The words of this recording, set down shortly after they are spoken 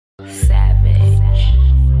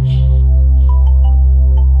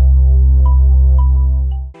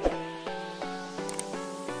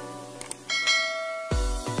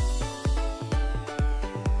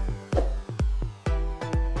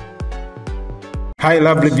Hi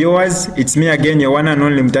lovely viewers, it's me again, your one and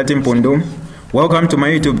only Mutati Mpundu. Welcome to my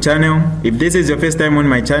YouTube channel. If this is your first time on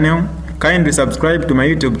my channel, kindly subscribe to my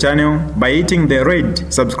YouTube channel by hitting the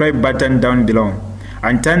red subscribe button down below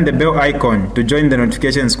and turn the bell icon to join the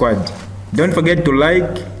notification squad. Don't forget to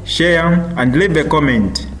like, share and leave a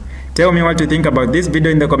comment. Tell me what you think about this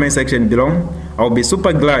video in the comment section below. I'll be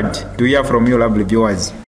super glad to hear from you lovely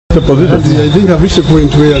viewers. I think I've reached a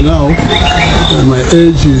point where now my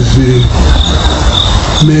age is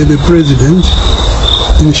may the president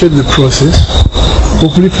initiate the process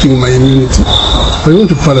of lifting my immunity. I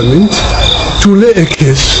went to Parliament to lay a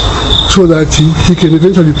case so that he can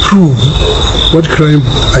eventually prove what crime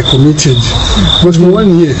I committed. Because for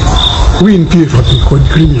 1 year, we in PF have been called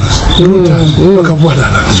criminals.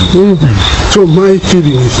 So my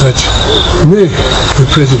feeling is that may the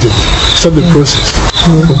president start the process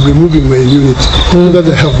of removing my immunity so that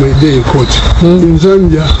I have my day in court. In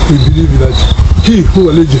Zambia, we believe that he who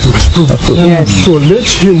alleges must prove it. Yes. So let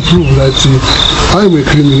him prove that I'm a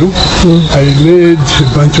criminal. I made a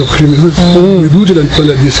bunch of criminals. We looted and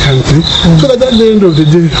plundered this country. So that at the end of the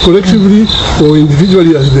day, collectively or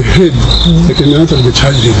individually as the head, they can answer the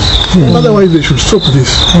charges. Otherwise, they should stop this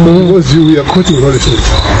because we are quoting lawlessness.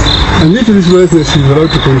 And if this lawlessness is allowed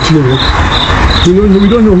to continue, we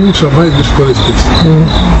don't know who will survive this lawlessness.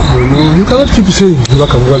 You cannot keep saying they are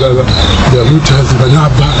looters,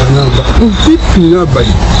 deep in Naba,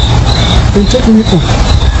 and take me on.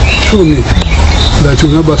 Show me that you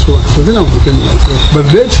never saw. So then I'm defending myself. But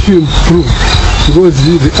let him prove, because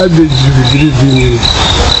the adage you believe in.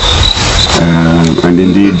 And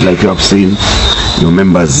indeed, like you have seen, your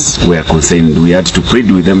members were concerned. We had to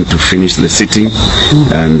plead with them to finish the sitting,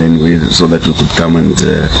 and then so that we could come and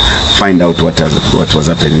find out what was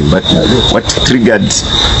happening. But what triggered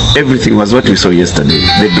everything was what we saw yesterday: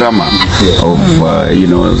 the drama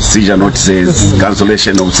of seizure notices,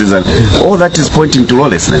 cancellation of season. All that is pointing to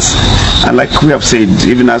lawlessness. And like we have said,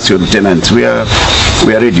 even as your lieutenant, we are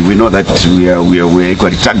ready. We know that we are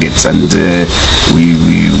equally targets, and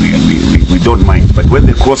we don't mind. But when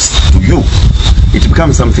they cross to you, it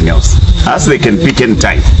becomes something else. As they can pick any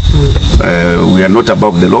time. We are not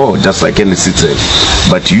above the law, just like any citizen.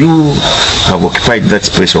 But you have occupied that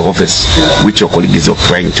special office, which your colleague is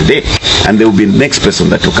occupying today. And there will be the next person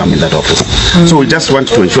that will come in that office. So we just want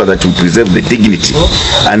to ensure that we preserve the dignity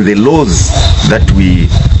and the laws that we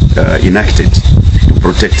enacted to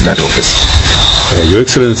protect that office. Your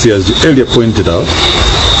Excellency, as you earlier pointed out,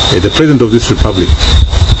 the President of this Republic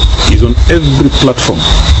is on every platform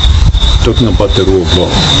talking about the rule of law.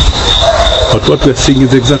 But what we're seeing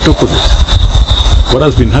is the exact opposite. What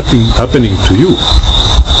has been happening to you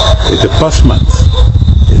in the past months,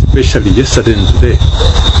 especially yesterday and today,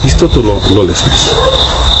 is total lawlessness.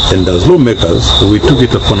 And as lawmakers, we took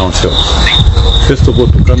it upon ourselves, first of all,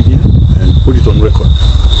 to come here and put it on record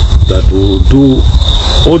that we will do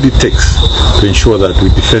all it takes to ensure that we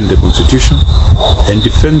defend the Constitution and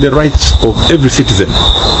defend the rights of every citizen,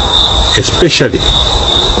 especially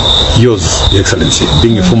yours, Your Excellency,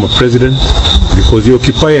 being a former president, because you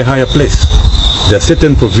occupy a higher place. There are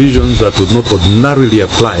certain provisions that would not ordinarily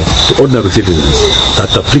apply to ordinary citizens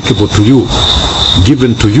that are applicable to you,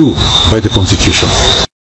 given to you by the Constitution.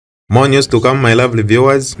 More news to come, my lovely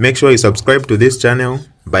viewers. Make sure you subscribe to this channel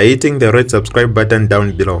by hitting the red subscribe button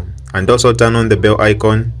down below, and also turn on the bell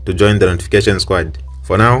icon to join the notification squad.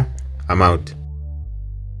 For now, I'm out.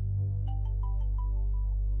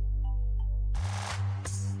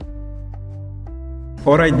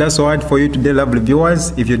 Alright, that's all for you today, lovely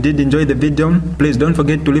viewers. If you did enjoy the video, please don't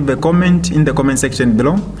forget to leave a comment in the comment section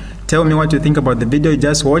below. Tell me what you think about the video you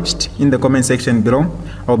just watched in the comment section below.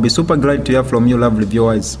 I'll be super glad to hear from you, lovely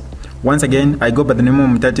viewers. Once again, I go by the name of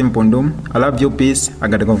Mutati Mpundu. I love you, peace, I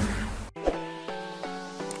gotta go.